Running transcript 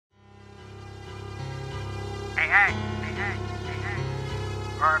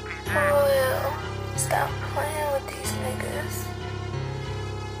Well, stop playing with these niggas.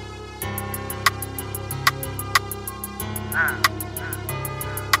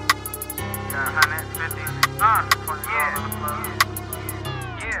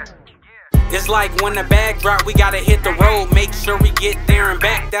 It's like when the bag drop, we gotta hit the road. Make sure we get there and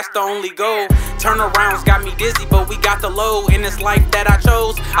back, that's the only goal. Turnarounds got me dizzy, but we got the low. In this life that I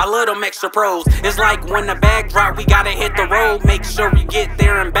chose, I love them extra pros. It's like when the bag drop, we gotta hit the road. Make sure we get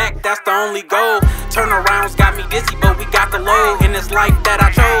there and back, that's the only goal. Turnarounds got me dizzy, but we got the low. In this life that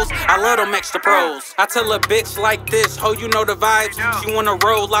I chose, I love them extra pros. I tell a bitch like this, ho, you know the vibes. She wanna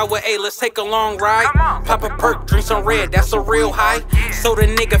roll out with, hey, let's take a long ride. Pop a perk, drink some red, that's a real high. So the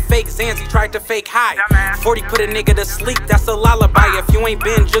nigga fake Zanzi tried to fake high. 40 put a nigga to sleep, that's a lullaby. If you ain't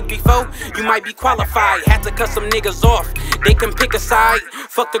been jugged before, you might be qualified. Had to cut some niggas off, they can pick a side.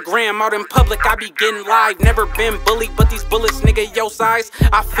 Fuck the gram, out in public, I be getting live. Never been bullied, but these bullets, nigga, yo size.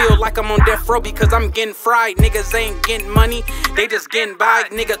 I feel like I'm on death row because I'm getting fried. Niggas ain't getting money, they just getting by.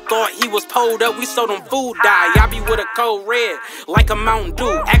 Nigga thought he was pulled up, we sold him food dye. I be with a cold red, like a Mountain Dew.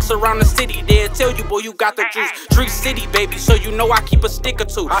 Ask around the city, they'll tell you, boy, you got the juice. Tree City, baby, so you know I keep a stick or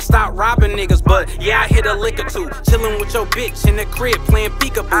two. I stopped robbing niggas, but yeah, I hit a lick or two. Chillin' with your bitch in the crib, playing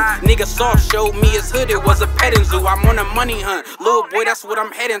peekaboo. Nigga soft showed me his hood, it was a petting zoo. I'm on a money hunt, little boy, that's what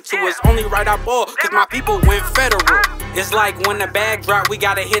I'm heading to. It's only right I ball, cause my people went federal. It's like when the bag drop, we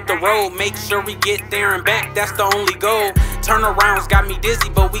gotta hit the road. Make sure we get there and back, that's the only goal. Turnarounds got me dizzy,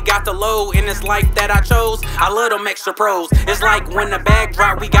 but we got the low. In this life that I chose, I love them extra pros. It's like when the bag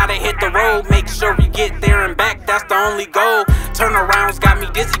drop, we gotta hit the road. Make sure we get there and back, that's the only goal. Turnarounds got me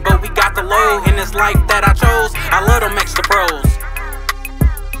dizzy, but we got the low. In this life that I chose, I love them extra pros.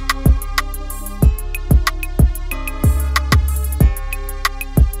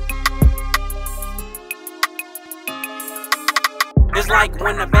 It's like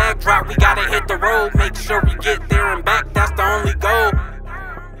when the bag drop, we gotta hit the road. Make sure we get there and back, that's the only goal.